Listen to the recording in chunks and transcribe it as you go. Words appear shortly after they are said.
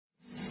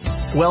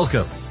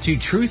Welcome to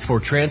Truth for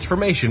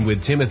Transformation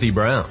with Timothy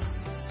Brown.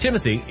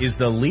 Timothy is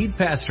the lead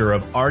pastor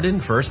of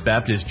Arden First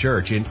Baptist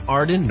Church in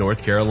Arden,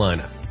 North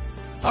Carolina.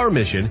 Our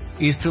mission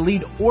is to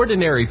lead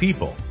ordinary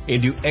people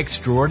into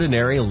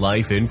extraordinary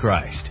life in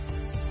Christ.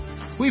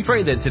 We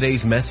pray that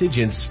today's message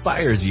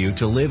inspires you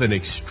to live an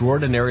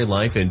extraordinary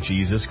life in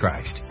Jesus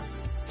Christ.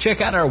 Check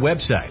out our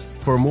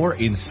website for more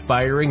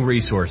inspiring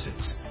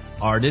resources,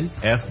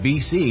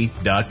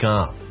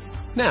 ardenfbc.com.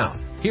 Now,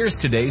 here's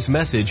today's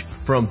message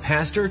from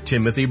Pastor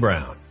Timothy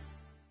Brown.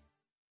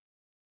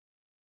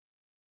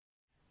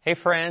 Hey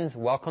friends,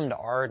 welcome to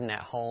Arden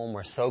at Home.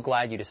 We're so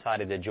glad you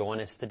decided to join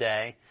us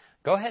today.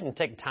 Go ahead and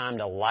take time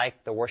to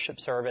like the worship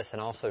service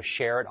and also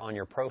share it on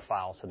your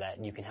profile so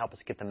that you can help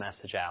us get the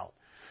message out.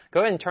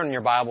 Go ahead and turn in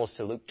your Bibles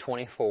to Luke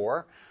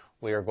 24.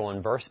 We are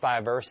going verse by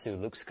verse through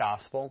Luke's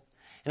Gospel.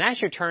 And as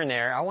you turn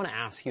there, I want to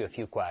ask you a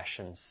few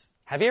questions.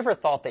 Have you ever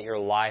thought that your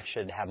life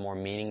should have more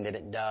meaning than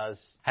it does?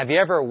 Have you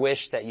ever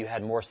wished that you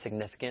had more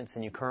significance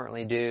than you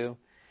currently do?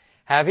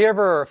 Have you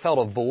ever felt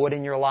a void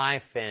in your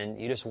life and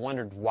you just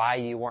wondered why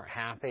you weren't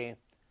happy?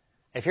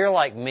 If you're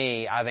like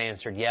me, I've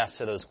answered yes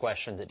to those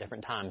questions at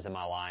different times in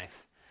my life.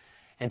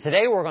 And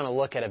today we're going to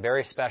look at a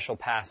very special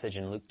passage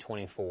in Luke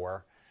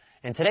 24.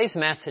 And today's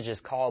message is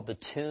called "The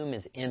Tomb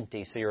is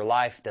Empty, so Your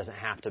Life Doesn't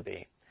Have to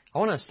Be." I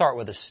want to start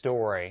with a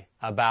story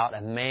about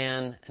a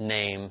man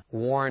named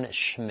Warren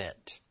Schmidt.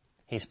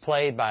 He's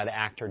played by the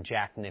actor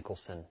Jack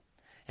Nicholson.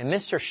 And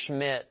Mr.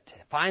 Schmidt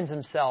finds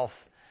himself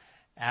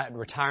at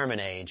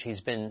retirement age. He's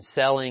been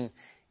selling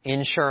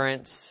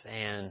insurance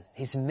and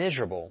he's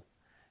miserable.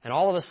 And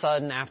all of a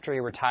sudden, after he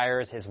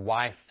retires, his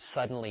wife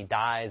suddenly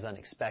dies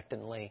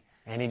unexpectedly.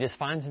 And he just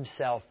finds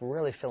himself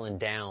really feeling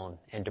down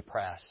and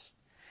depressed.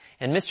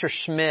 And Mr.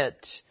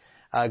 Schmidt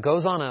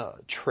goes on a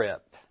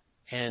trip.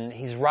 And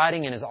he's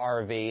riding in his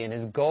RV, and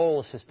his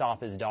goal is to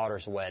stop his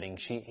daughter's wedding.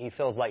 He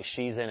feels like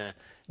she's in a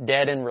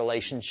dead-end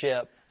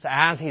relationship. So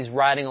as he's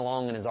riding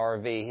along in his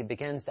RV, he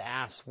begins to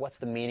ask, what's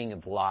the meaning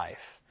of life?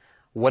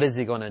 What is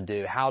he going to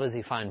do? How does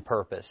he find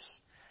purpose?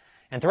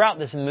 And throughout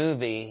this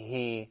movie,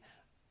 he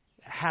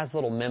has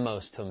little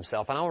memos to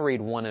himself. And I'll read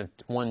one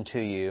to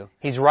you.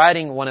 He's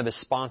riding one of his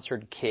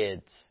sponsored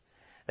kids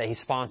that he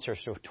sponsors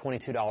for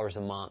 $22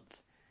 a month.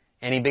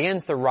 And he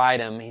begins to write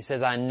him. He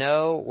says, I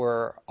know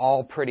we're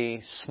all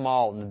pretty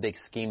small in the big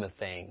scheme of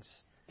things.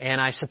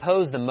 And I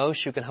suppose the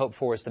most you can hope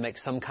for is to make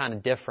some kind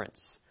of difference.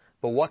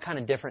 But what kind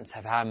of difference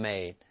have I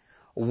made?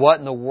 What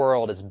in the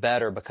world is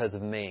better because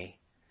of me?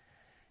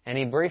 And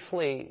he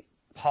briefly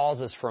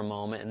pauses for a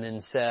moment and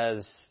then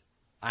says,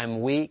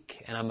 I'm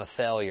weak and I'm a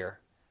failure.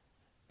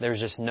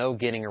 There's just no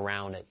getting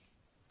around it.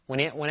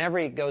 Whenever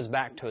he goes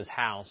back to his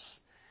house,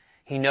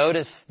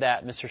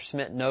 Mr.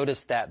 Schmidt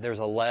noticed that there's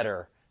a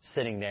letter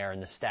sitting there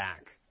in the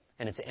stack,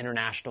 and it's an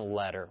international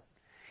letter.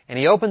 And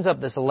he opens up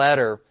this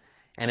letter,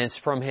 and it's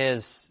from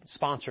his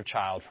sponsor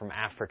child from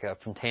Africa,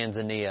 from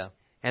Tanzania.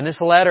 And this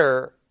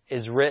letter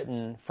is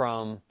written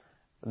from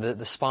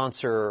the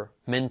sponsor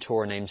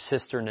mentor named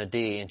Sister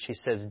Nadie, and she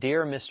says,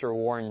 Dear Mr.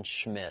 Warren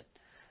Schmidt,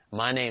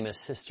 my name is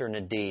Sister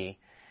Nadie,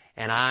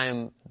 and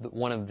I'm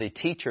one of the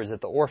teachers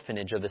at the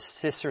orphanage of the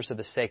Sisters of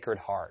the Sacred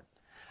Heart.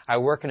 I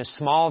work in a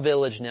small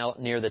village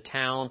near the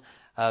town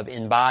of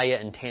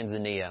Mbaya in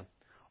Tanzania.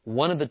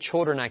 One of the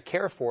children I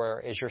care for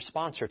is your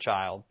sponsor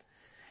child.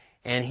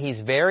 And he's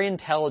very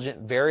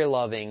intelligent, very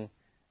loving,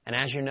 and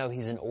as you know,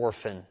 he's an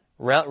orphan.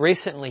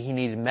 Recently, he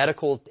needed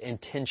medical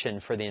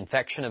attention for the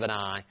infection of an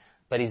eye,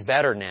 but he's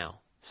better now.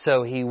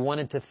 So he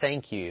wanted to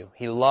thank you.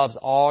 He loves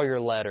all your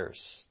letters.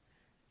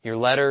 Your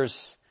letters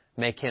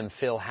make him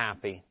feel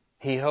happy.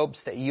 He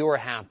hopes that you are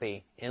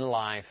happy in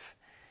life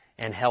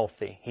and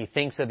healthy. He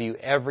thinks of you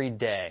every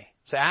day.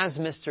 So as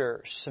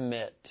Mr.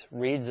 Schmidt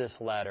reads this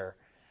letter,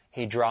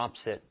 he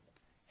drops it,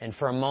 and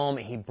for a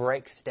moment he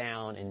breaks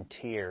down in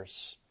tears.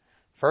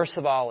 First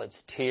of all,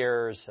 it's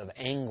tears of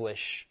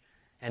anguish,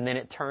 and then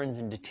it turns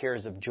into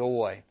tears of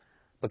joy,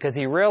 because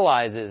he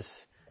realizes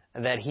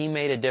that he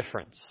made a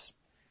difference.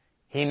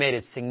 He made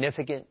a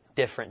significant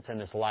difference in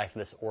this life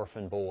of this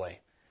orphan boy.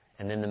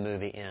 And then the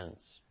movie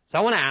ends. So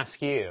I want to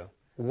ask you,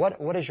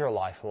 what is your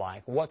life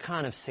like? What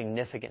kind of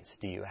significance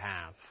do you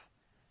have?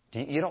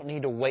 You don't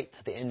need to wait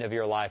to the end of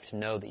your life to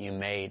know that you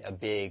made a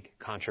big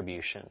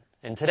contribution.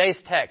 In today's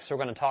text, we're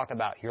going to talk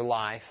about your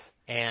life,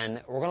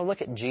 and we're going to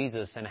look at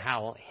Jesus and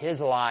how his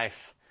life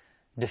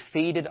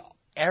defeated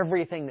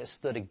everything that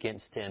stood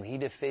against him. He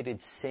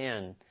defeated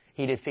sin.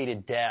 He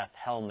defeated death,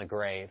 hell, and the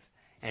grave,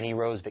 and he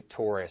rose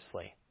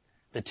victoriously.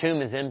 The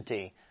tomb is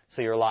empty,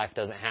 so your life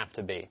doesn't have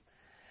to be.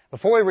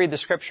 Before we read the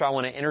scripture, I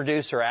want to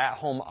introduce our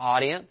at-home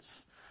audience.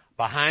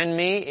 Behind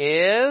me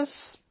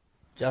is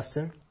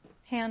Justin.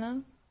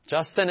 Hannah.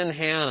 Justin and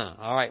Hannah.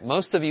 All right,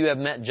 most of you have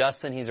met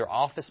Justin. He's our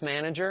office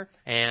manager.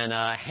 And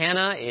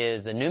Hannah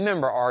is a new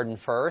member of Arden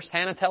First.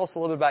 Hannah, tell us a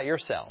little bit about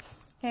yourself.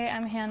 Hey,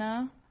 I'm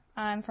Hannah.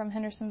 I'm from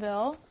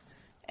Hendersonville,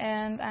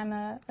 and I'm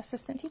an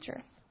assistant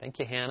teacher. Thank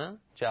you, Hannah.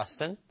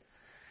 Justin.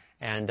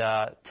 And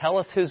tell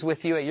us who's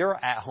with you at your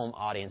at-home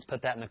audience.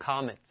 Put that in the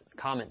comment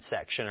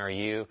section. Are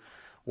you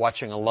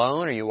watching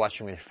alone? Are you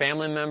watching with your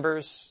family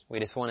members? We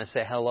just want to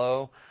say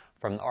hello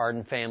from the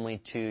Arden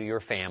family to your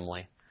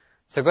family.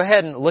 So go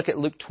ahead and look at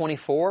Luke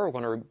 24. We're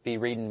going to be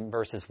reading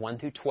verses 1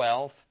 through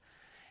 12.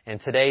 And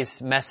today's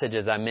message,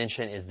 as I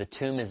mentioned, is the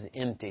tomb is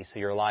empty, so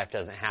your life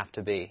doesn't have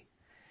to be.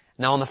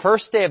 Now, on the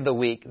first day of the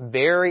week,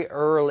 very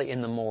early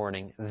in the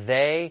morning,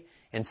 they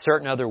and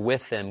certain other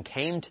with them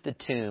came to the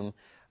tomb,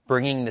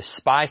 bringing the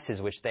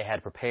spices which they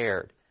had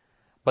prepared.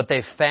 But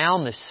they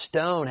found the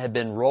stone had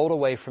been rolled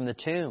away from the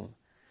tomb.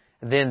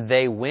 Then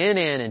they went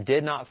in and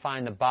did not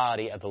find the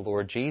body of the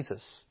Lord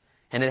Jesus.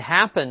 And it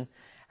happened,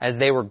 as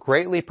they were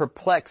greatly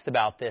perplexed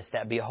about this,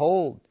 that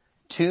behold,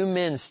 2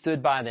 men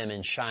stood by them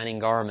in shining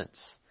garments.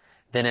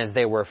 Then as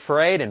they were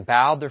afraid and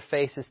bowed their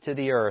faces to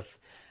the earth,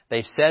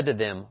 they said to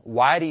them,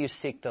 Why do you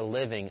seek the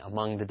living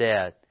among the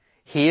dead?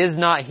 He is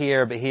not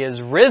here, but He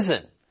is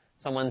risen.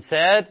 Someone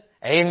said,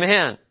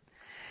 Amen.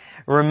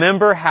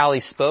 Remember how He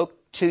spoke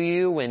to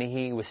you when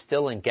He was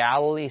still in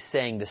Galilee,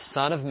 saying, The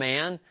Son of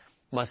Man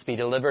must be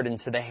delivered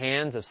into the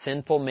hands of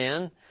sinful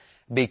men,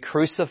 be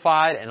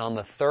crucified, and on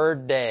the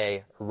third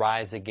day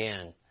rise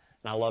again.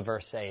 And I love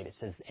verse 8. It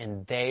says,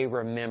 And they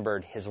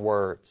remembered His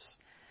words.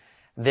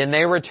 Then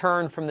they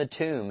returned from the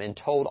tomb and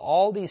told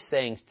all these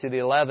things to the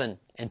 11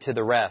 and to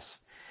the rest.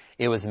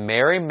 It was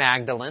Mary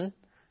Magdalene,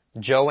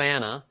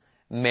 Joanna,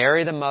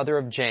 Mary the mother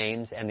of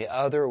James, and the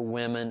other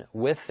women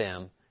with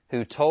them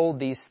who told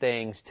these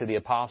things to the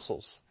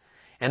apostles.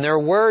 And their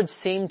words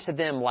seemed to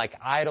them like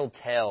idle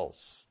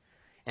tales,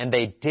 and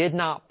they did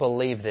not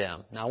believe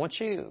them. Now I want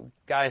you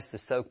guys to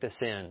soak this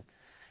in.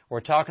 We're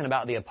talking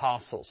about the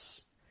apostles.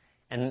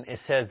 And it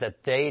says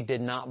that they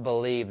did not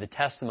believe the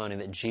testimony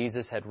that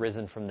Jesus had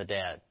risen from the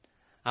dead.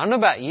 I don't know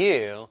about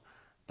you,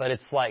 but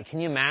it's like, can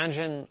you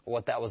imagine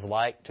what that was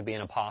like to be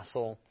an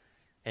apostle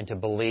and to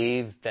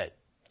believe that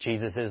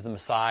Jesus is the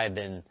Messiah,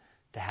 then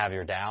to have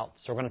your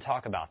doubts? So we're going to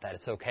talk about that.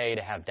 It's okay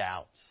to have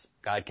doubts.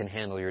 God can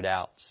handle your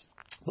doubts.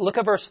 But look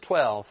at verse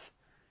 12.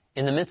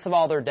 In the midst of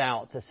all their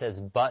doubts, it says,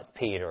 But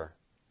Peter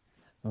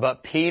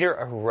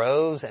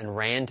arose and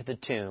ran to the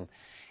tomb.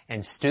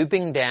 And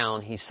stooping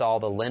down, he saw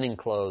the linen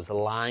clothes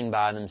lying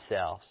by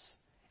themselves.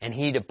 And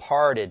he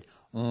departed,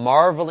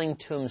 marveling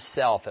to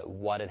himself at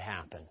what had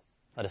happened.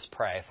 Let us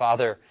pray.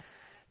 Father,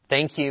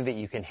 thank you that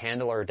you can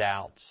handle our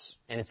doubts.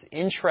 And it's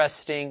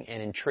interesting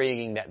and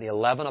intriguing that the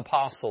 11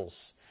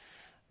 apostles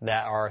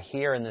that are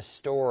here in this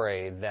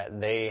story,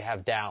 that they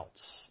have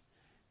doubts.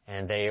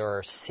 And they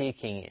are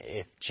seeking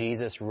if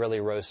Jesus really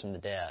rose from the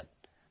dead.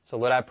 So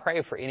Lord, I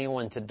pray for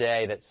anyone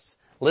today that's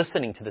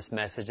listening to this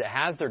message that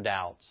has their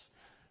doubts,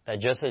 that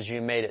just as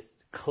you made it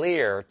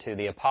clear to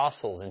the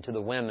apostles and to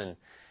the women,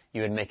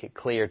 you would make it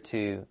clear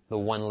to the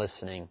one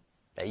listening,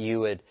 that you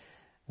would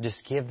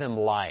just give them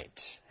light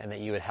and that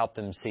you would help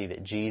them see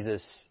that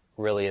Jesus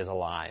really is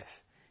alive.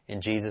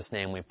 In Jesus'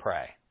 name we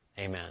pray.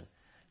 Amen.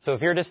 So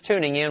if you're just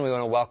tuning in, we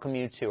want to welcome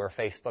you to our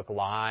Facebook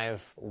Live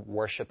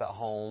Worship at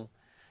Home.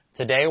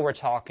 Today we're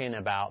talking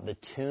about the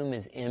tomb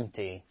is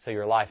empty, so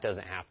your life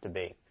doesn't have to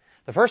be.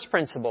 The first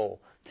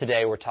principle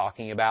today we're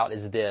talking about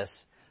is this: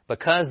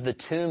 because the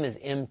tomb is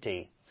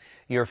empty,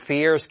 your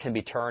fears can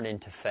be turned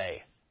into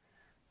faith.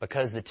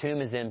 Because the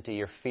tomb is empty,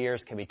 your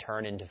fears can be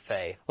turned into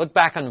faith. Look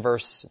back on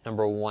verse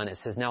number 1. It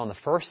says, Now on the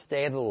first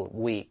day of the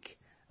week,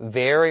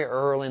 very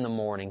early in the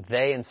morning,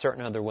 they and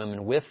certain other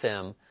women with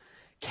them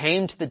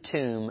came to the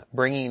tomb,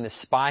 bringing the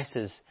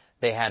spices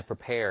they had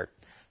prepared.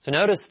 So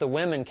notice the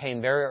women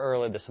came very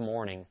early this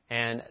morning,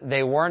 and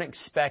they weren't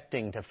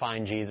expecting to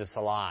find Jesus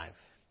alive.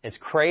 As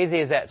crazy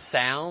as that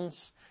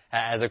sounds,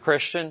 as a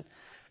Christian,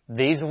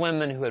 these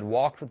women who had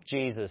walked with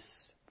Jesus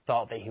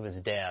thought that He was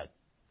dead.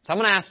 So I'm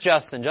going to ask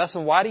Justin.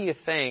 Justin, why do you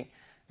think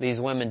these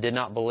women did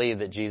not believe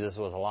that Jesus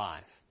was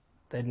alive?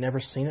 They'd never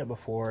seen it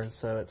before, and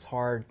so it's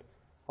hard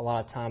a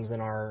lot of times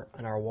in our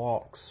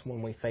walks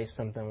when we face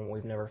something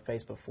we've never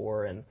faced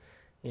before. And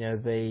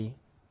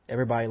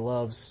everybody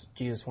loves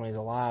Jesus when He's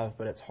alive,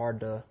 but it's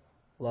hard to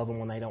love Him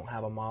when they don't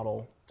have a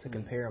model to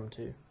compare Him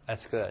to.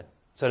 That's good.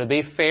 So to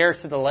be fair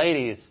to the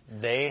ladies,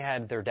 they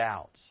had their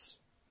doubts.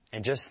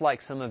 And just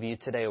like some of you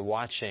today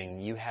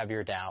watching, you have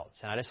your doubts.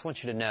 And I just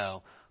want you to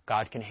know,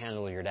 God can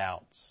handle your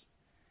doubts.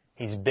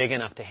 He's big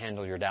enough to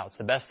handle your doubts.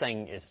 The best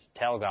thing is to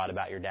tell God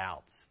about your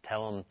doubts.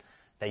 Tell Him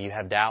that you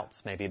have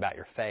doubts maybe about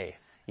your faith.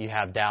 You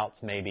have doubts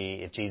maybe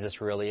if Jesus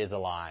really is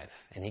alive,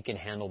 and He can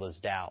handle those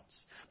doubts.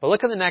 But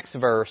look at the next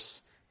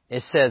verse.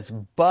 It says,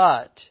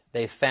 But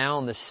they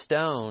found the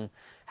stone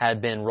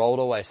had been rolled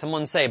away.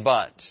 Someone say,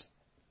 But.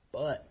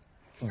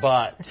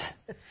 But.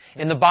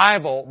 In the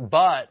Bible,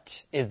 but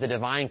is the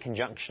divine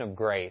conjunction of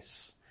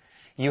grace.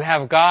 You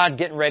have God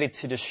getting ready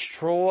to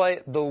destroy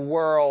the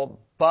world,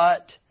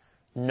 but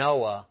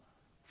Noah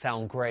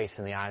found grace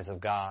in the eyes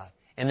of God.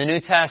 In the New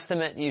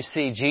Testament, you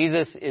see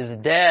Jesus is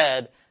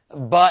dead,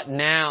 but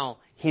now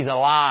He's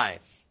alive.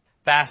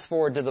 Fast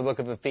forward to the book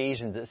of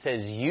Ephesians. It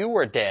says, You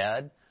were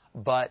dead,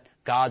 but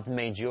God's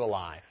made you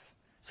alive.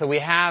 So we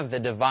have the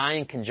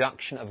divine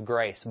conjunction of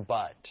grace,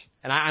 but.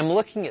 And I'm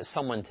looking at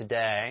someone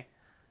today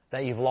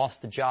that you've lost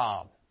a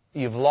job.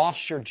 You've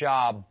lost your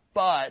job,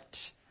 but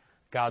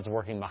God's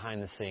working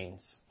behind the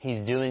scenes.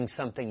 He's doing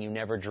something you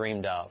never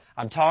dreamed of.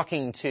 I'm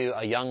talking to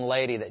a young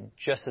lady that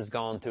just has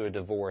gone through a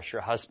divorce.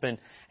 Your husband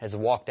has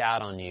walked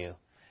out on you.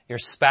 Your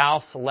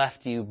spouse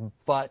left you,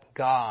 but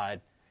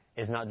God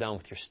is not done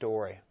with your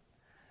story.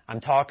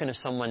 I'm talking to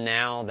someone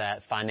now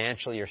that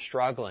financially you're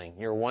struggling.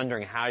 You're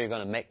wondering how you're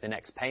going to make the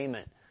next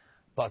payment.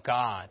 But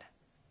God,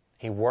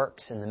 He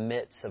works in the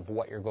midst of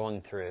what you're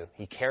going through.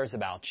 He cares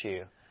about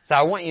you. So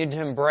I want you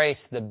to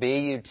embrace the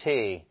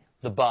B-U-T,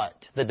 the but,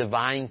 the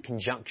divine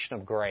conjunction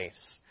of grace.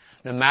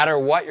 No matter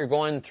what you're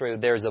going through,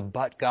 there's a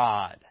but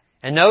God.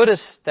 And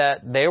notice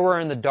that they were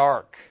in the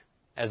dark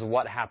as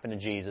what happened to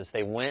Jesus.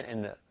 They went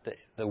in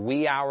the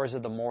wee hours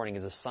of the morning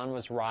as the sun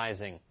was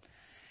rising.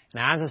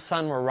 And as the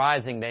sun were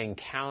rising, they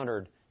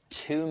encountered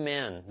two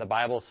men. The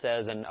Bible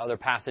says in other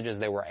passages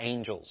they were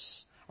angels.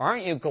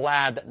 Aren't you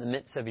glad that in the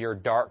midst of your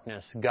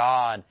darkness,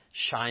 God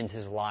shines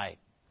His light?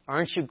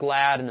 Aren't you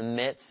glad in the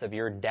midst of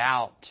your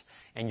doubt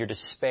and your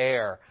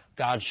despair,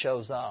 God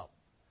shows up?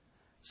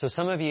 So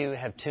some of you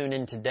have tuned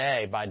in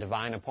today by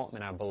divine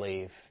appointment, I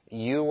believe.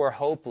 You were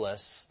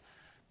hopeless,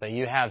 but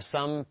you have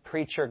some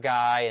preacher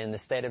guy in the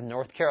state of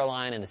North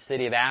Carolina, in the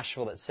city of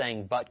Asheville, that's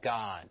saying, but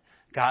God.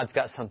 God's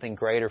got something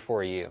greater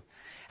for you.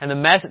 And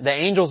the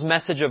angel's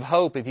message of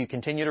hope, if you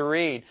continue to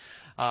read,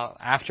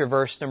 after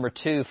verse number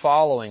 2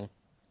 following,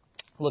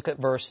 look at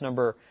verse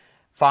number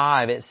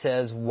 5. It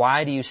says,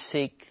 why do you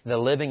seek the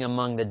living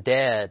among the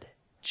dead?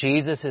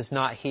 Jesus is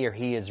not here.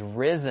 He is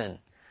risen.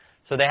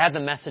 So they had the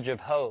message of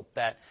hope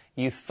that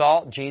you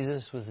thought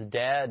Jesus was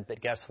dead,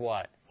 but guess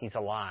what? He's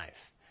alive.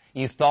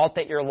 You thought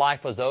that your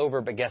life was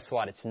over, but guess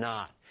what? It's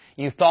not.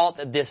 You thought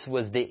that this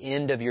was the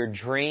end of your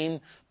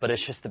dream, but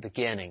it's just the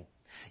beginning.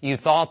 You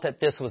thought that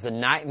this was a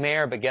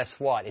nightmare, but guess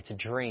what? It's a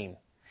dream.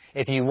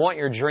 If you want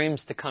your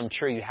dreams to come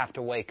true, you have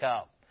to wake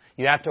up.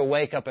 You have to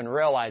wake up and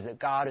realize that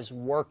God is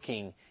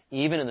working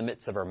even in the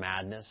midst of our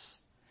madness.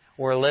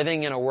 We're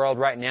living in a world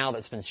right now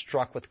that's been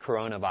struck with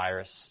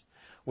coronavirus.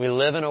 We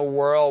live in a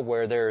world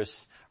where there's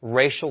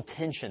racial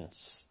tensions.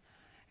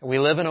 We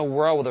live in a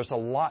world where there's a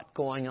lot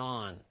going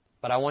on.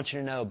 But I want you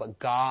to know, but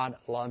God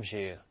loves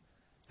you.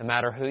 No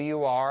matter who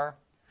you are,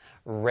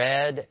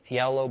 red,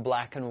 yellow,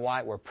 black, and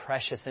white, we're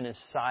precious in His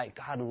sight.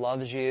 God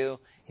loves you.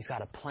 He's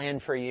got a plan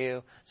for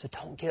you. So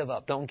don't give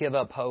up. Don't give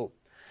up hope.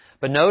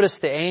 But notice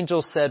the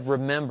angel said,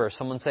 remember.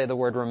 Someone say the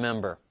word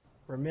remember.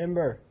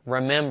 Remember.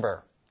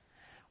 Remember.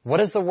 What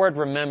does the word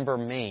remember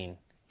mean?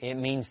 It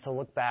means to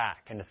look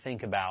back and to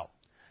think about.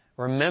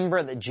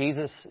 Remember that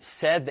Jesus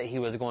said that He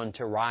was going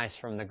to rise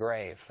from the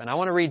grave. And I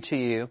want to read to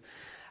you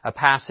a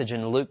passage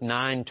in Luke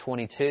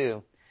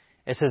 9:22.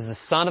 It says, the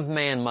Son of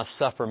Man must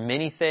suffer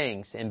many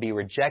things and be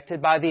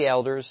rejected by the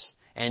elders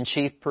and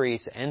chief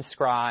priests and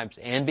scribes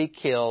and be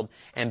killed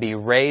and be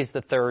raised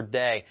the third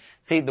day.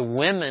 See, the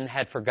women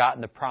had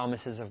forgotten the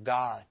promises of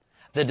God.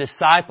 The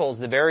disciples,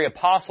 the very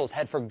apostles,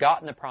 had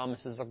forgotten the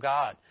promises of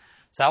God.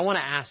 So I want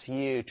to ask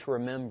you to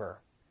remember.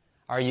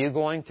 Are you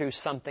going through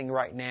something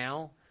right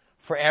now?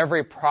 For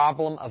every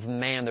problem of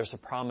man, there's a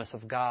promise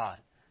of God.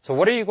 So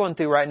what are you going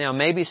through right now?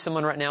 Maybe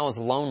someone right now is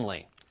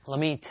lonely. Let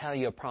me tell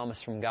you a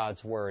promise from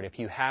God's Word. If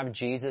you have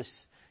Jesus,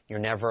 you're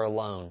never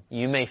alone.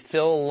 You may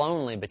feel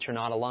lonely, but you're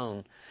not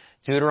alone.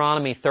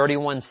 Deuteronomy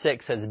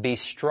 31:6 says, be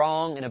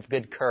strong and of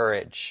good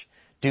courage.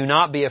 Do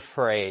not be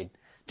afraid.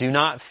 Do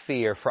not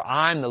fear, for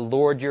I am the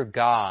Lord your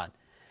God.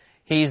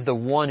 He's the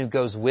one who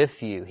goes with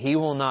you. He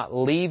will not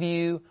leave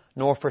you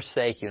nor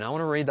forsake you. And I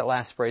want to read that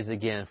last phrase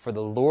again. For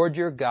the Lord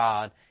your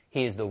God,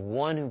 He is the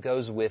one who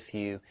goes with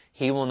you.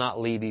 He will not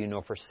leave you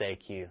nor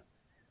forsake you.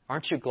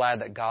 Aren't you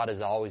glad that God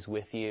is always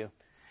with you?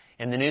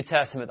 And the New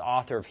Testament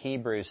author of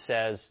Hebrews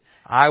says,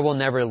 I will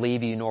never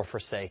leave you nor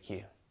forsake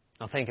you.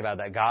 Now think about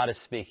that. God is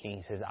speaking.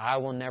 He says, I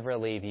will never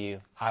leave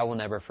you. I will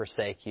never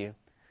forsake you.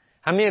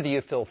 How many of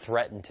you feel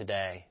threatened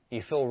today?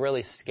 You feel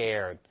really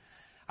scared.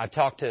 I've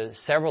talked to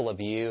several of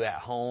you at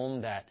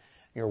home that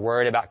you're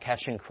worried about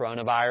catching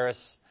coronavirus.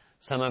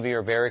 Some of you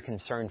are very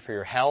concerned for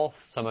your health.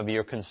 Some of you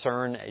are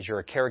concerned as you're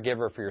a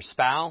caregiver for your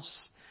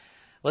spouse.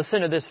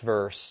 Listen to this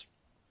verse.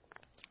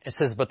 It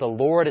says, but the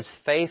Lord is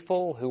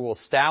faithful, who will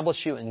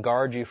establish you and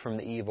guard you from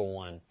the evil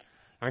one.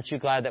 Aren't you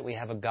glad that we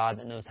have a God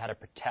that knows how to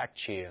protect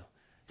you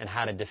and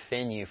how to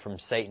defend you from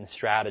Satan's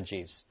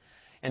strategies?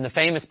 In the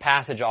famous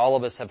passage all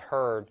of us have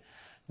heard,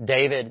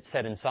 David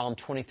said in Psalm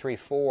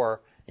 23:4,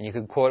 and you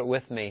can quote it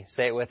with me,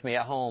 say it with me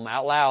at home,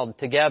 out loud,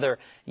 together,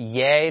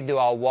 yea, though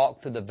I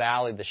walk through the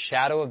valley of the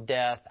shadow of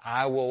death,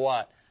 I will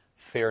what?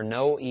 Fear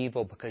no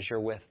evil because you're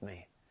with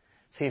me.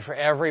 See, for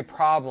every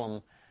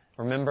problem,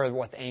 remember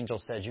what the angel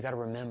says. You've got to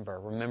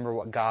remember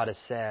what God has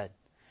said.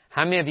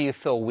 How many of you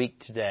feel weak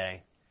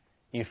today?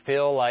 You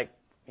feel like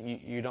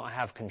you don't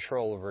have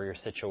control over your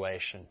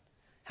situation.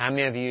 How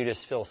many of you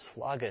just feel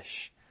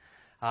sluggish?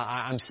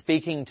 I'm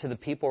speaking to the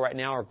people right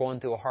now who are going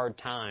through a hard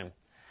time.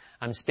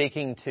 I'm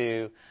speaking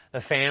to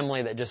the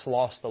family that just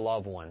lost a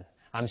loved one.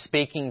 I'm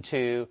speaking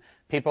to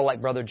people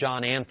like Brother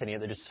John Anthony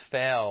that just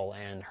fell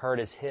and hurt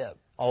his hip.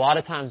 A lot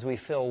of times we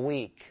feel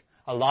weak.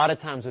 A lot of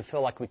times we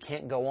feel like we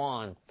can't go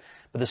on.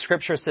 But the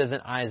Scripture says in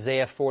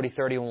Isaiah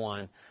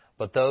 40:31,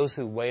 but those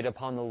who wait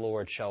upon the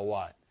Lord shall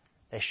what?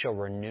 They shall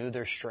renew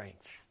their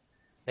strength.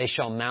 They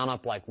shall mount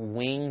up like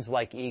wings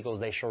like eagles.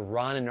 They shall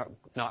run and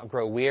not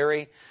grow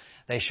weary.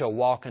 They shall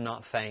walk and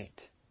not faint.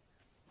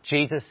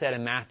 Jesus said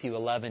in Matthew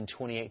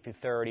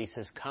 11:28-30, He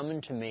says, come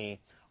unto me,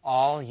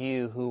 all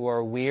you who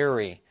are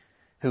weary,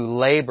 who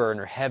labor and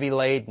are heavy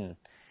laden.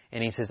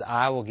 And He says,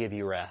 I will give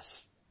you rest.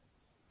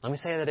 Let me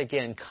say that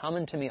again. Come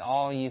unto me,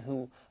 all you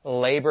who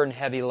labor and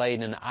heavy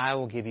laden, and I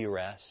will give you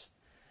rest.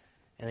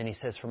 And then He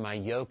says, for my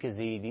yoke is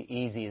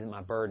easy and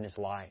my burden is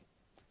light.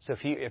 So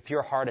if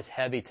your heart is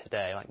heavy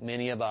today, like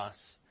many of us,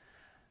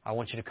 I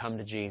want you to come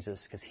to Jesus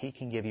because He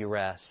can give you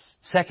rest.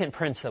 Second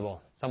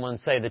principle. Someone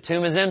say, the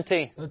tomb is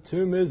empty. The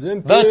tomb is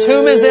empty. The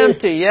tomb is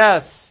empty,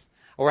 yes.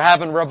 We're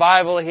having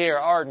revival here,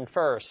 Arden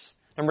first.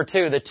 Number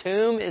 2, the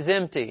tomb is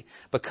empty.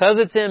 Because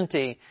it's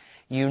empty,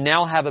 you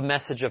now have a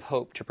message of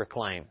hope to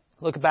proclaim.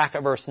 Look back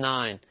at verse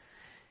 9.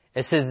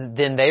 It says,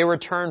 then they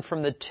returned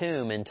from the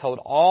tomb and told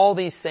all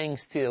these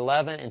things to the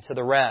 11 and to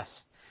the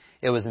rest.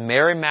 It was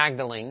Mary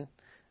Magdalene,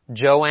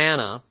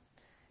 Joanna,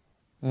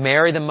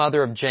 Mary the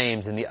mother of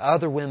James, and the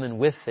other women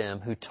with them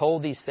who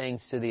told these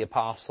things to the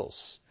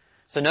apostles.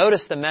 So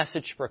notice the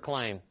message to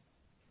proclaim.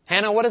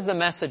 Hannah, what is the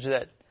message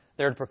that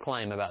they're to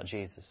proclaim about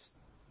Jesus?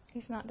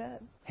 He's not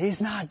dead.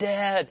 He's not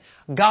dead.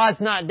 God's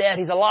not dead.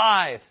 He's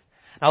alive.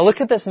 Now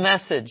look at this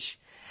message.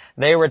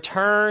 They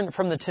returned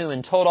from the tomb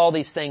and told all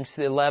these things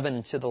to the 11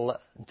 and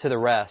to the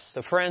rest.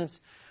 So friends,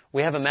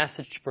 we have a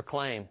message to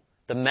proclaim.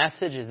 The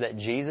message is that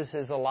Jesus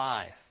is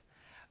alive.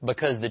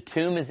 Because the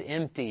tomb is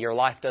empty, your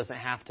life doesn't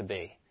have to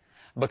be.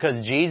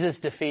 Because Jesus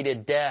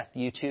defeated death,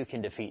 you too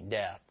can defeat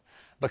death.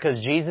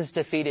 Because Jesus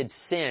defeated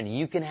sin,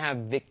 you can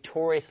have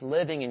victorious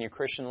living in your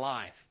Christian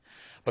life.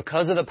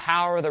 Because of the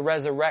power of the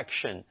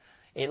resurrection,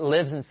 it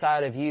lives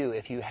inside of you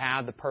if you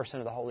have the person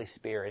of the Holy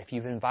Spirit, if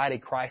you've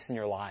invited Christ in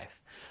your life.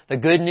 The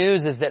good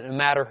news is that no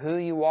matter who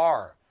you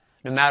are,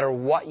 no matter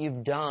what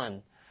you've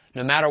done,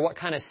 no matter what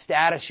kind of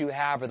status you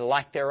have or the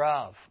like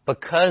thereof,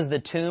 because the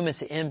tomb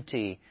is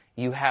empty,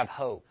 you have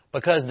hope.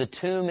 Because the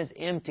tomb is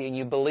empty and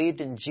you believed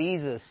in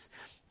Jesus,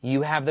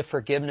 you have the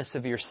forgiveness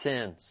of your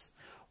sins.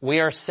 We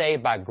are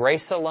saved by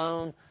grace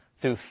alone,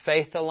 through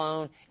faith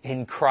alone,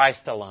 in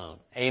Christ alone.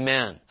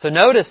 Amen. So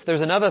notice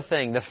there's another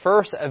thing. The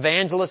first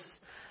evangelists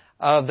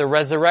of the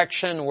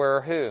resurrection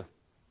were who?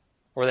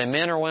 Were they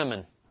men or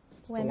women?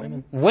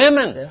 Women.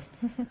 Women!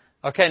 Yeah.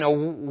 Okay, now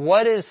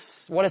what is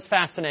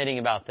fascinating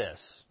about this?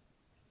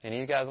 Any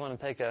of you guys want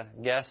to take a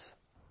guess?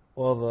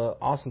 Well, the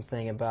awesome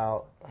thing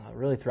about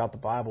really throughout the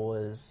Bible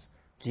is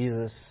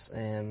Jesus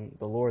and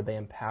the Lord, they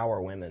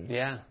empower women.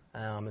 Yeah.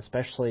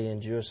 Especially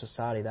in Jewish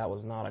society, that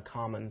was not a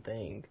common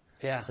thing.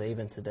 Yeah. So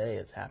even today,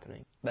 it's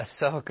happening. That's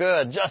so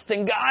good.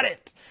 Justin got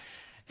it.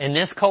 In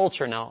this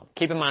culture, now,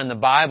 keep in mind the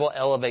Bible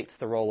elevates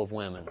the role of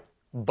women,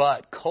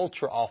 but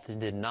culture often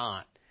did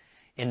not.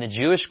 In the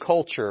Jewish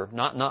culture,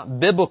 not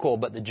biblical,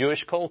 but the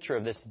Jewish culture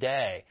of this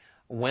day,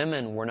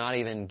 women were not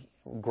even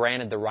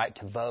granted the right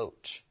to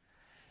vote.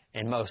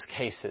 In most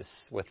cases,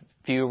 with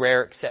few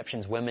rare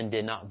exceptions, women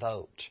did not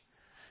vote.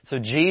 So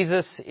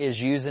Jesus is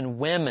using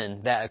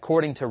women that,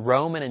 according to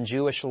Roman and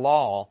Jewish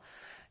law,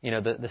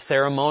 the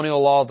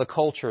ceremonial law of the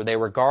culture, they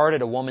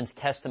regarded a woman's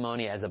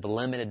testimony as of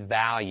limited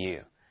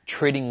value,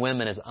 treating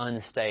women as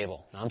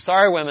unstable. Now, I'm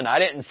sorry, women, I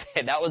didn't say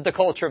it. That was the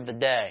culture of the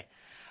day.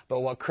 But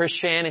what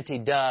Christianity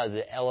does,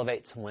 it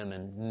elevates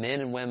women.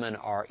 Men and women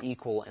are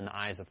equal in the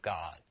eyes of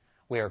God.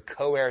 We are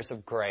co-heirs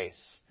of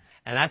grace.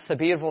 And that's the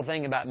beautiful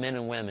thing about men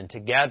and women.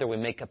 Together we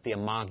make up the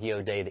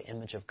Imago Dei, the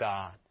image of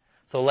God.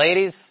 So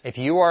ladies, if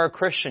you are a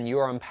Christian, you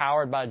are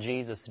empowered by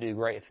Jesus to do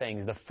great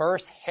things. The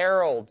first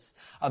heralds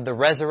of the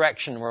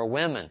resurrection were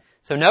women.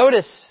 So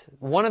notice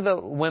one of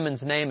the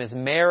women's name is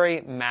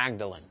Mary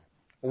Magdalene.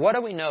 What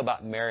do we know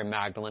about Mary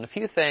Magdalene? A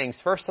few things.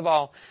 First of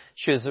all,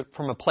 she was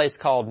from a place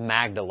called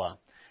Magdala.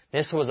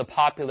 This was a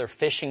popular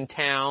fishing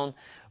town,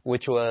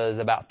 which was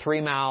about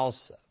 3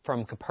 miles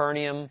from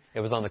Capernaum. It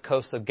was on the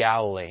coast of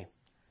Galilee.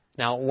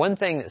 Now, one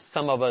thing that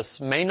some of us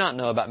may not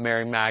know about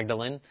Mary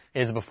Magdalene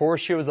is before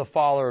she was a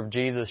follower of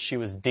Jesus, she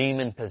was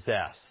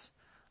demon-possessed.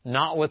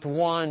 Not with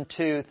 1,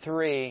 2,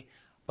 3,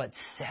 but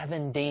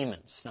 7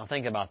 demons. Now,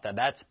 think about that.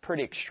 That's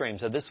pretty extreme.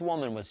 So this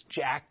woman was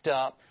jacked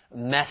up,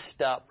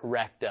 messed up,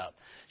 wrecked up.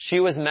 She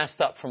was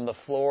messed up from the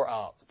floor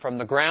up. From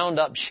the ground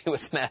up, she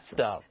was messed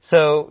up.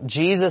 So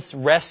Jesus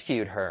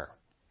rescued her.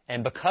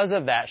 And because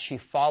of that, she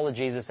followed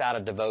Jesus out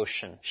of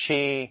devotion.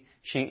 She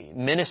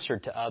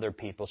ministered to other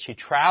people. She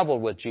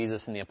traveled with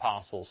Jesus and the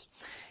apostles.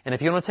 And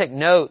if you want to take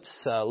notes,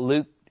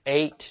 Luke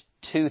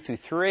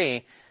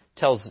 8:2-3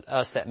 tells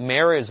us that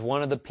Mary is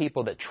one of the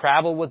people that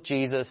traveled with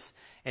Jesus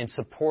and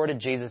supported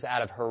Jesus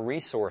out of her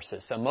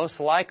resources. So most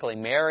likely,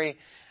 Mary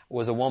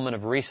was a woman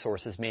of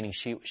resources, meaning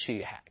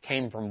she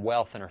came from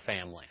wealth in her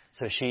family.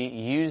 So she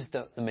used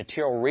the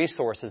material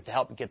resources to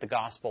help get the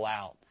gospel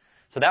out.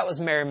 So that was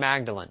Mary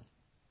Magdalene.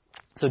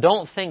 So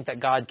don't think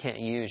that God can't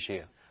use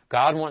you.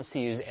 God wants to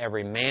use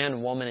every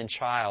man, woman, and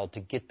child to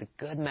get the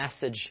good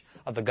message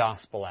of the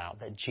gospel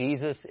out, that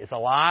Jesus is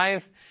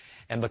alive,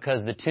 and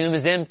because the tomb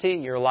is empty,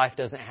 your life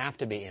doesn't have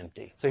to be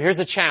empty. So here's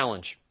a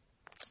challenge.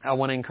 I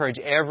want to encourage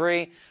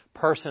every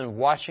person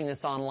watching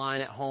this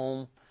online at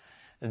home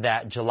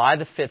that July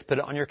the 5th, put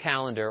it on your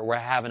calendar, we're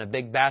having a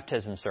big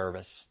baptism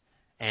service.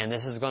 And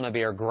this is going to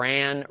be our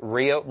grand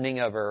reopening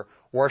of our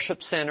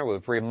worship center.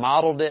 We've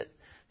remodeled it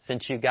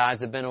since you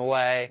guys have been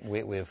away.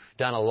 We've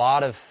done a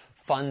lot of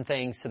fun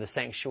things to the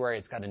sanctuary.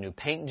 It's got a new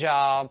paint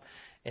job.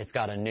 It's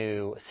got a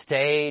new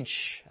stage.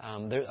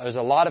 There's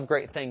a lot of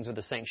great things with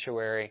the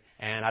sanctuary.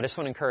 And I just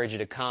want to encourage you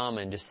to come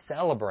and just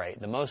celebrate.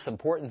 The most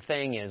important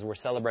thing is we're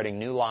celebrating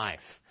new life.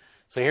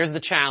 So here's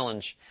the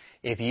challenge.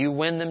 If you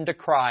win them to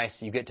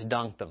Christ, you get to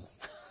dunk them.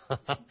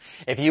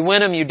 If you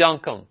win them, you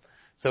dunk them.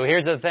 So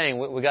here's the thing.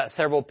 We got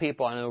several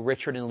people. I know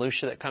Richard and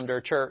Lucia that come to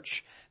our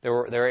church.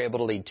 They're able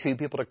to lead 2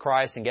 people to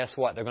Christ. And guess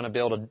what? They're going to be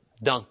able to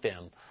dunk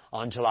them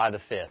on July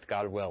the 5th,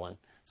 God willing.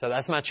 So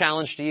that's my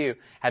challenge to you.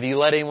 Have you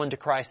led anyone to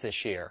Christ this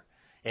year?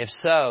 If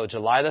so,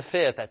 July the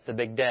 5th, that's the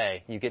big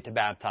day. You get to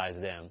baptize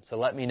them. So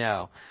let me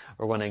know.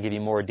 We're going to give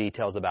you more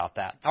details about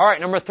that. All right,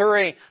 number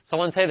 3.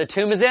 Someone say the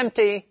tomb is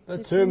empty.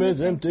 The tomb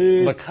is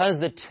empty. Because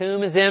the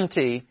tomb is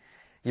empty,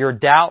 your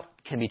doubt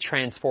can be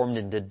transformed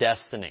into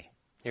destiny.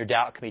 Your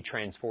doubt can be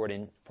transformed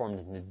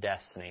into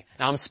destiny.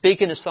 Now, I'm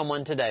speaking to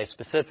someone today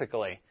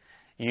specifically.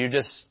 You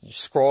just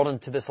scrolled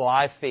into this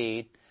live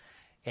feed,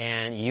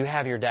 and you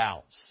have your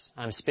doubts.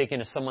 I'm speaking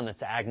to someone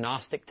that's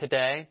agnostic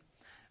today.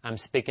 I'm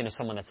speaking to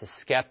someone that's a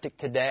skeptic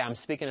today. I'm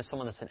speaking to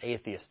someone that's an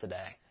atheist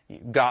today.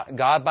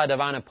 God by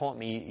divine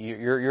appointment,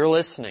 you're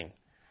listening.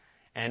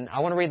 And I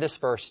want to read this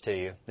verse to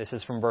you. This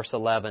is from verse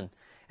 11.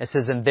 It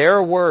says, "And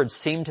their words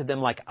seemed to them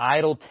like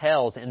idle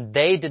tales, and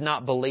they did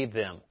not believe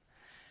them."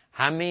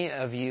 How many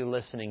of you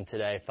listening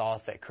today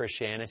thought that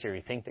Christianity, or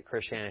you think that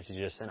Christianity is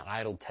just an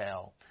idle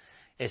tale?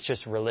 It's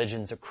just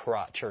religion's a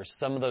crutch, or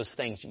some of those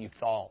things that you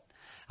thought.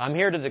 I'm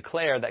here to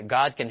declare that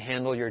God can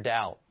handle your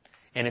doubt.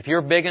 And if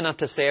you're big enough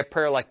to say a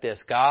prayer like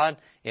this, God,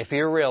 if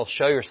you're real,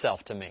 show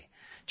yourself to me.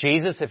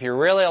 Jesus, if you're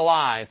really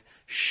alive,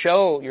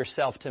 show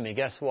yourself to me.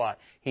 Guess what?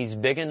 He's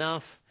big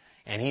enough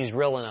and He's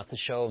real enough to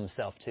show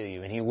Himself to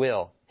you. And He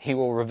will. He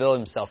will reveal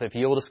Himself if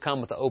you'll just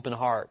come with an open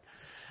heart.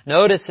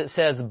 Notice it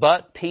says,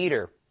 "But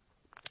Peter."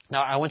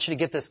 Now, I want you to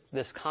get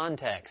this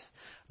context.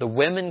 The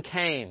women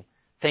came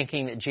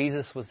thinking that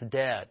Jesus was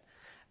dead.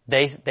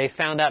 They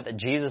found out that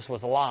Jesus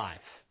was alive.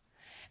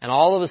 And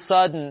all of a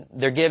sudden,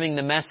 they're giving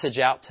the message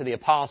out to the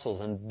apostles,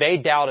 and they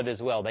doubted as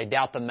well. They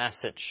doubt the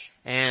message.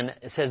 And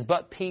it says,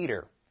 "But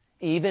Peter,"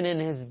 even in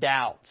his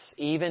doubts,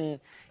 even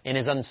in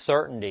his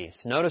uncertainties,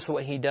 notice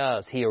what he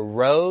does. He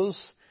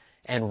arose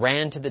and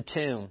ran to the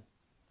tomb.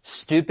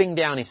 Stooping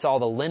down, he saw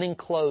the linen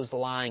clothes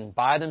lying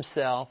by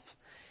themselves,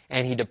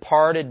 and he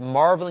departed,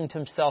 marveling to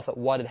himself at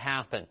what had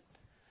happened.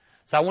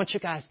 So I want you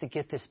guys to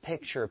get this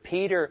picture.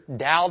 Peter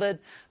doubted,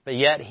 but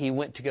yet he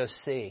went to go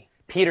see.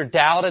 Peter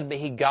doubted, but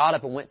he got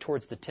up and went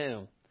towards the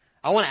tomb.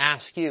 I want to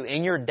ask you,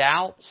 in your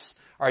doubts,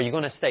 are you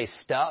going to stay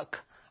stuck?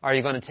 Or are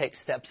you going to take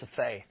steps of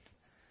faith?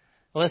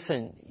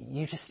 Listen,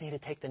 you just need to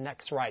take the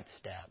next right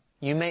step.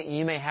 You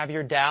may have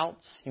your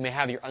doubts, you may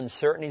have your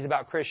uncertainties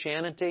about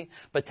Christianity,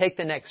 but take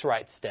the next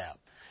right step.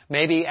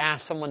 Maybe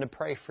ask someone to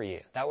pray for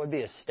you. That would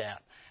be a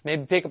step.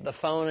 Maybe pick up the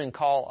phone and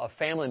call a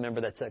family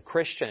member that's a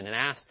Christian and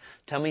ask,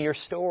 "Tell me your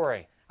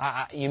story."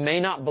 You may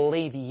not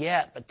believe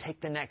yet, but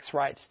take the next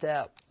right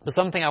step. But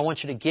something I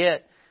want you to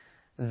get,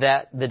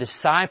 that the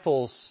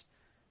disciples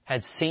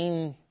had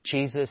seen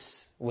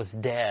Jesus was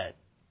dead.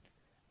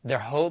 Their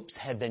hopes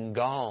had been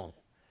gone.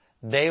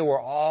 They were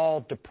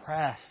all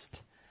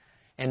depressed.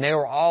 And they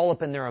were all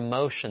up in their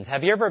emotions.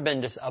 Have you ever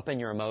been just up in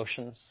your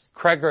emotions?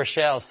 Craig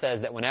Rochelle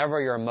says that whenever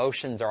your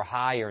emotions are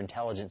high, your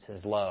intelligence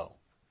is low.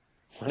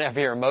 Whenever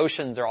your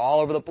emotions are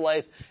all over the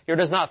place, you're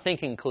just not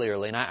thinking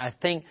clearly. And I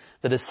think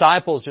the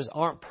disciples just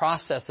aren't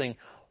processing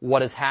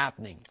what is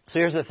happening. So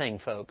here's the thing,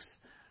 folks.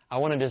 I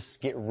want to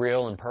just get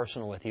real and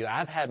personal with you.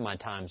 I've had my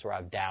times where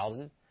I've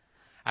doubted.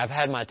 I've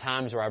had my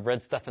times where I've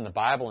read stuff in the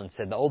Bible and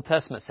said, the Old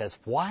Testament says,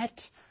 what?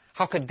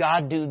 How could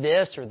God do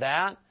this or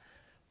that?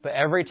 But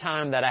every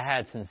time that I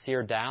had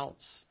sincere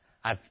doubts,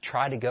 I've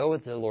tried to go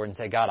with the Lord and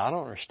say, God, I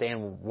don't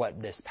understand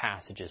what this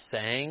passage is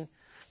saying.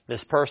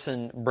 This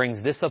person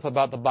brings this up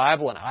about the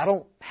Bible, and I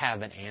don't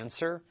have an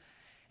answer.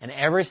 And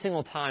every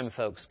single time,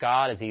 folks,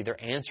 God has either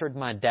answered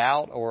my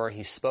doubt or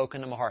He's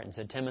spoken to my heart and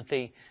said,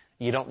 Timothy,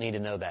 you don't need to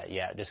know that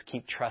yet. Just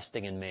keep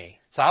trusting in me.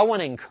 So I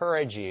want to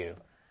encourage you.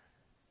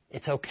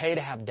 It's okay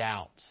to have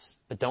doubts,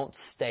 but don't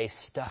stay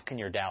stuck in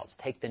your doubts.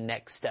 Take the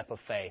next step of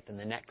faith and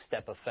the next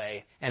step of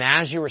faith. And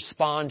as you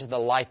respond to the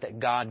light that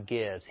God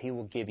gives, He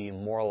will give you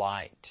more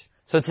light.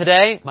 So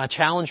today, my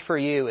challenge for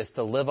you is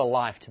to live a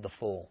life to the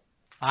full.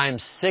 I am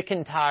sick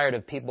and tired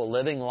of people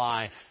living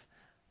life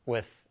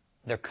with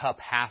their cup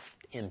half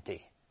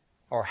empty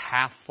or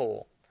half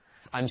full.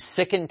 I'm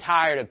sick and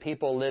tired of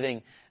people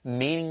living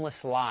meaningless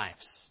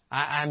lives.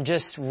 I'm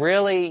just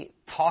really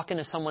talking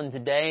to someone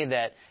today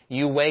that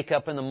you wake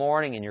up in the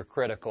morning and you're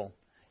critical.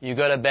 You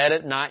go to bed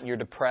at night and you're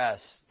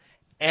depressed.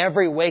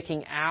 Every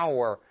waking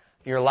hour,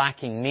 you're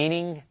lacking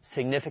meaning,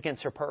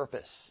 significance, or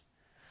purpose.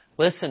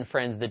 Listen,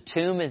 friends, the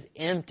tomb is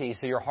empty,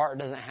 so your heart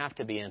doesn't have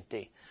to be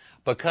empty.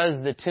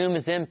 Because the tomb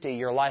is empty,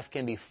 your life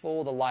can be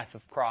full of the life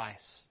of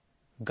Christ.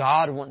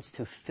 God wants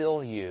to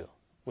fill you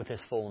with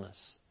His fullness.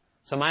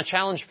 So my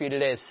challenge for you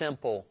today is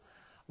simple.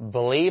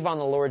 Believe on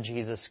the Lord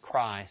Jesus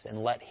Christ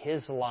and let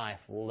His life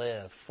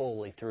live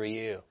fully through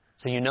you.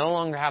 So you no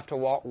longer have to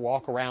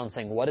walk around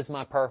saying, what is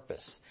my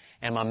purpose?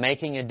 Am I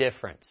making a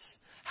difference?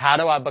 How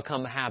do I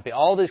become happy?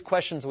 All these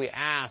questions we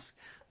ask,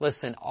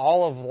 listen,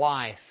 all of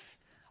life,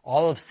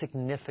 all of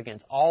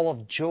significance, all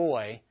of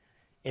joy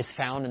is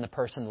found in the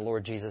person of the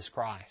Lord Jesus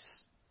Christ.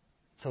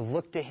 So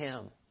look to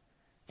Him,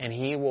 and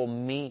He will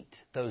meet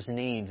those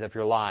needs of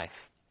your life.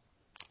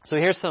 So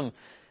here's some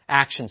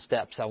action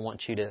steps I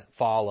want you to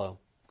follow.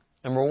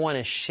 Number one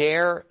is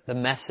share the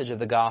message of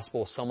the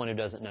gospel with someone who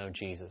doesn't know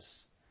Jesus.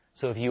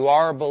 So if you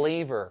are a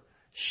believer,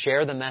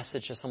 share the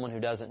message to someone who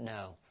doesn't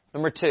know.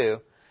 Number two,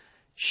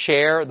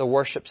 share the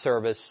worship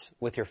service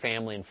with your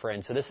family and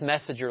friends. So this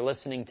message you're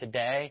listening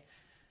today,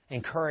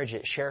 encourage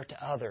it, share it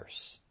to others,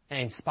 and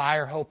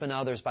inspire hope in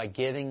others by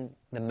giving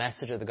the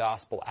message of the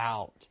gospel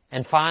out.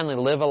 And finally,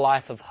 live a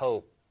life of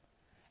hope.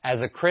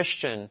 As a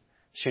Christian,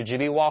 should you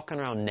be walking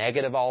around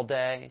negative all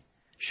day?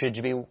 Should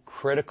you be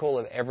critical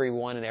of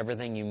everyone and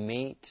everything you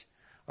meet?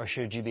 Or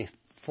should you be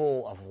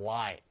full of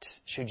light?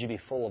 Should you be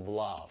full of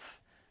love?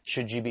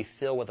 Should you be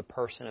filled with the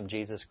person of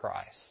Jesus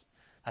Christ?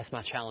 That's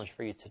my challenge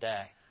for you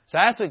today. So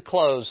as we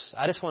close,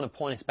 I just want to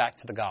point us back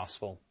to the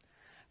gospel.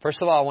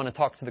 First of all, I want to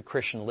talk to the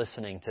Christian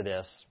listening to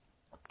this.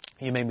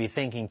 You may be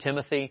thinking,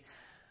 Timothy,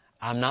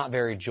 I'm not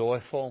very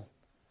joyful.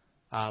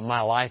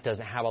 My life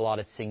doesn't have a lot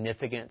of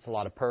significance, a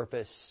lot of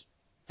purpose.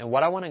 And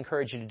what I want to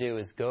encourage you to do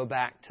is go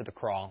back to the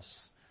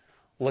cross.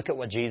 Look at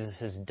what Jesus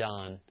has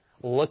done.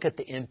 Look at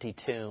the empty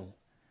tomb.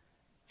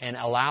 And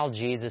allow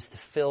Jesus to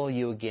fill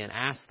you again.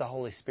 Ask the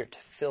Holy Spirit to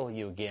fill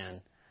you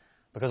again.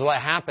 Because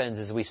what happens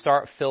is we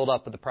start filled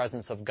up with the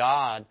presence of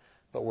God,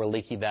 but we're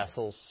leaky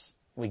vessels.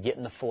 We get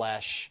in the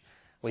flesh.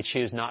 We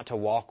choose not to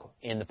walk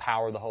in the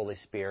power of the Holy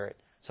Spirit.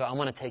 So I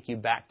want to take you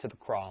back to the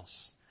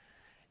cross.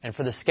 And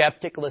for the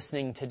skeptic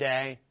listening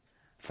today,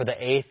 for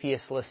the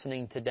atheist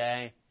listening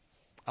today,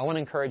 I want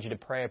to encourage you to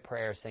pray a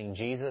prayer saying,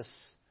 Jesus,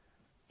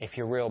 if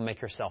you're real,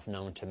 make yourself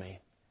known to me.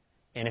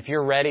 And if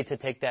you're ready to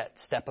take that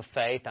step of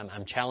faith,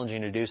 I'm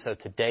challenging you to do so.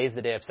 Today's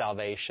the day of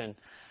salvation.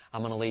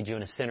 I'm going to lead you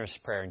in a sinner's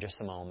prayer in just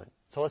a moment.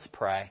 So let's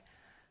pray.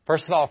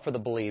 First of all, for the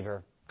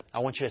believer, I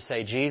want you to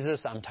say,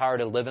 Jesus, I'm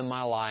tired of living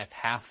my life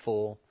half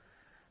full.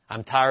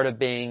 I'm tired of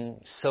being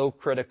so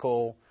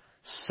critical,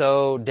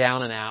 so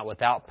down and out,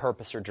 without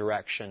purpose or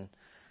direction.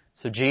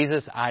 So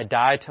Jesus, I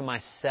die to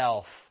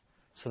myself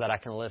so that I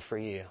can live for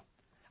you.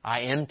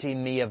 I empty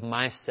me of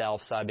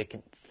myself so I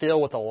can fill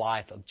with the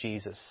life of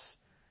Jesus.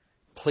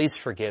 Please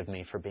forgive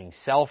me for being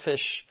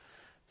selfish.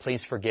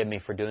 Please forgive me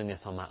for doing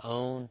this on my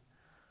own.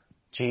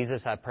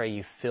 Jesus, I pray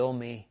you fill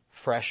me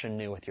fresh and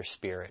new with your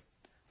Spirit.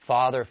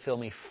 Father, fill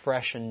me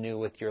fresh and new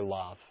with your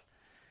love.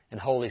 And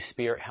Holy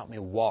Spirit, help me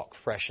walk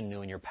fresh and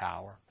new in your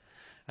power.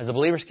 As the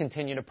believers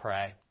continue to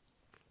pray,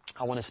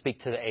 I want to speak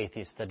to the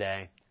atheist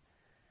today.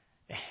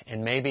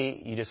 And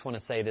maybe you just want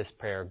to say this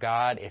prayer,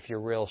 God, if you're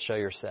real, show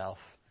yourself.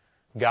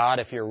 God,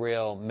 if you're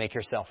real, make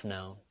yourself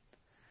known.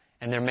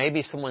 And there may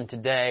be someone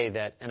today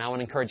that, and I want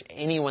to encourage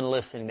anyone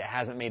listening that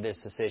hasn't made this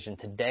decision,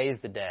 today's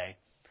the day.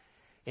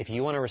 If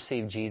you want to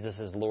receive Jesus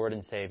as Lord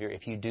and Savior,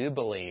 if you do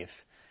believe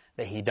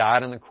that He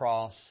died on the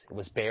cross,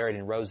 was buried,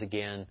 and rose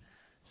again,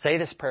 say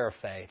this prayer of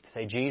faith.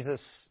 Say,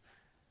 Jesus,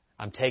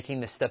 I'm taking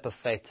the step of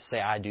faith to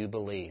say, I do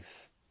believe.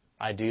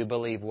 I do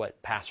believe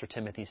what Pastor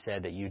Timothy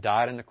said, that you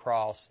died on the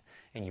cross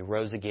and you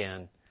rose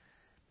again.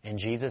 And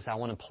Jesus, I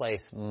want to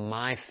place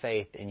my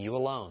faith in you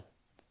alone.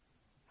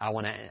 I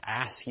want to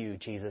ask you,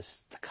 Jesus,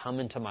 to come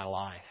into my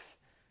life,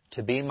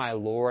 to be my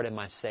Lord and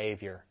my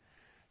Savior.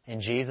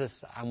 And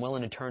Jesus, I'm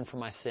willing to turn from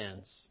my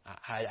sins.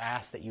 I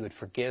ask that you would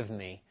forgive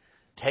me.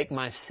 Take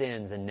my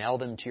sins and nail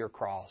them to your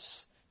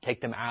cross. Take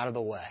them out of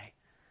the way.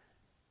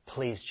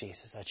 Please,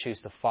 Jesus, I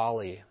choose to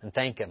follow you. And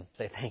thank Him.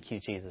 Say, thank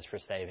you, Jesus, for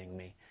saving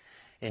me.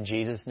 In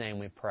Jesus' name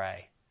we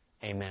pray.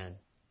 Amen.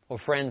 Well,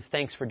 friends,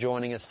 thanks for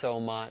joining us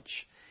so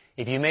much.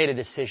 If you made a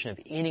decision of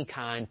any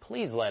kind,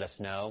 please let us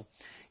know.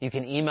 You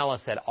can email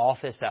us at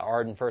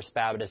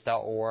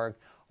office@ardenfirstbaptist.org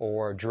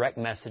or direct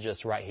message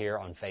us right here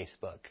on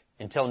Facebook.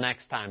 Until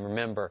next time,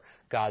 remember,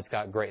 God's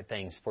got great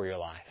things for your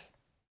life.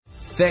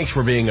 Thanks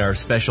for being our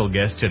special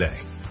guest today.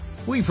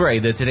 We pray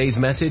that today's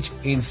message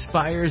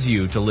inspires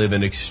you to live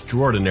an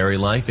extraordinary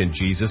life in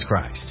Jesus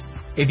Christ.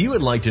 If you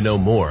would like to know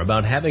more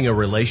about having a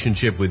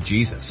relationship with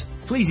Jesus,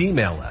 please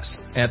email us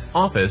at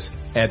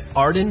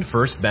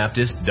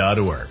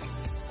office@ardenfirstbaptist.org.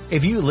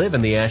 If you live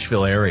in the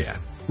Asheville area,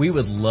 we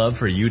would love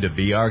for you to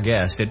be our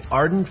guest at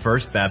Arden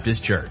First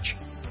Baptist Church.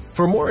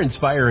 For more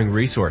inspiring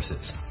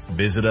resources,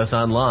 visit us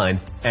online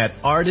at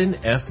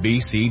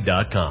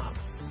ardenfbc.com.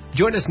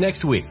 Join us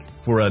next week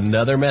for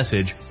another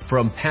message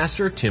from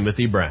Pastor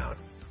Timothy Brown.